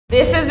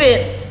This is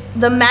it.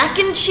 The Mac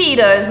N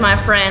Cheetos, my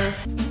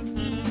friends.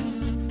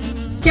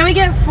 Can we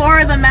get 4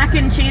 of the Mac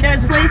N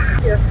Cheetos,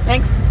 please? Yeah.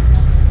 Thanks.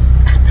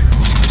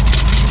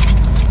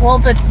 Well,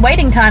 the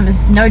waiting time is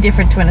no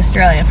different to in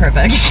Australia for a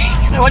Burger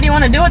King. What do you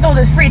want to do with all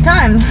this free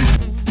time?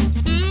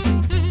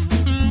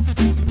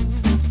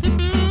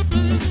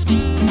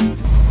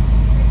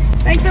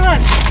 Thanks so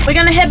much. We're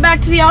gonna head back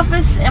to the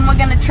office and we're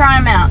gonna try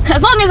them out.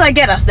 As long as I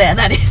get us there,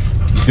 that is.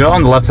 You're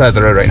on the left side of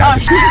the road right now.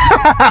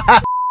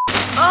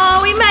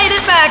 Oh, we made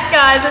it back,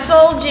 guys. It's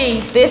all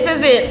G. This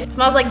is it. It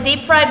smells like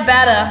deep fried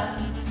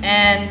batter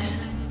and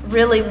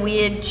really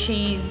weird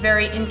cheese.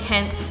 Very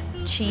intense,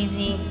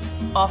 cheesy,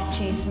 off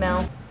cheese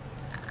smell.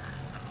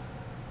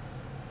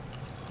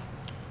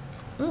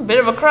 Bit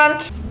of a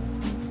crunch.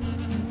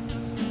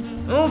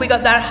 Ooh, we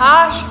got that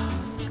harsh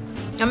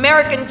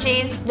American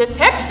cheese. The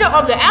texture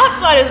of the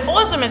outside is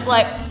awesome. It's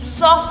like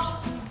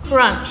soft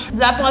crunch. Is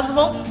that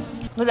possible?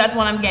 Because that's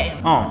what I'm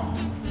getting. Oh.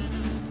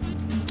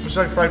 It's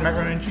like fried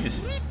macaroni and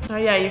cheese. Oh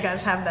yeah, you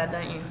guys have that,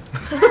 don't you?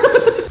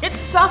 It's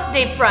soft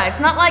deep fry. It's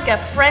not like a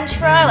French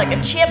fry, like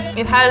a chip.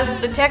 It has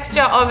the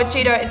texture of a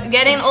Cheeto. It's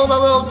getting all the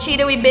little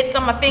Cheeto-y bits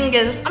on my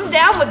fingers. I'm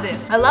down with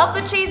this. I love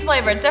the cheese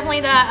flavor. It's definitely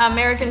that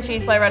American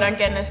cheese flavor I don't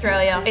get in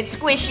Australia. It's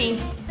squishy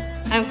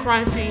and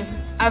crunchy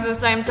at the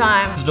same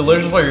time. It's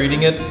delicious while you're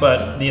eating it,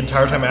 but the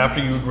entire time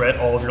after you regret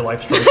all of your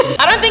life's choices.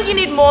 I don't think you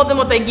need more than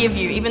what they give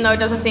you, even though it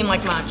doesn't seem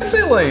like much. I'd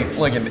say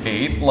like an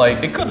 8.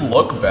 Like, it could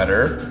look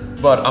better,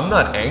 but I'm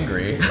not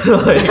angry.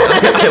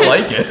 I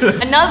like it.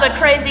 Another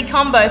crazy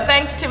combo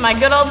thanks to my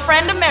good old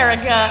friend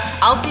America.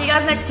 I'll see you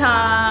guys next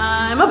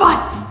time.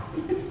 Bye-bye.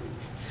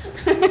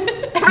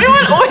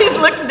 Everyone always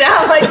looks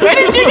down like, where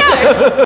did you go?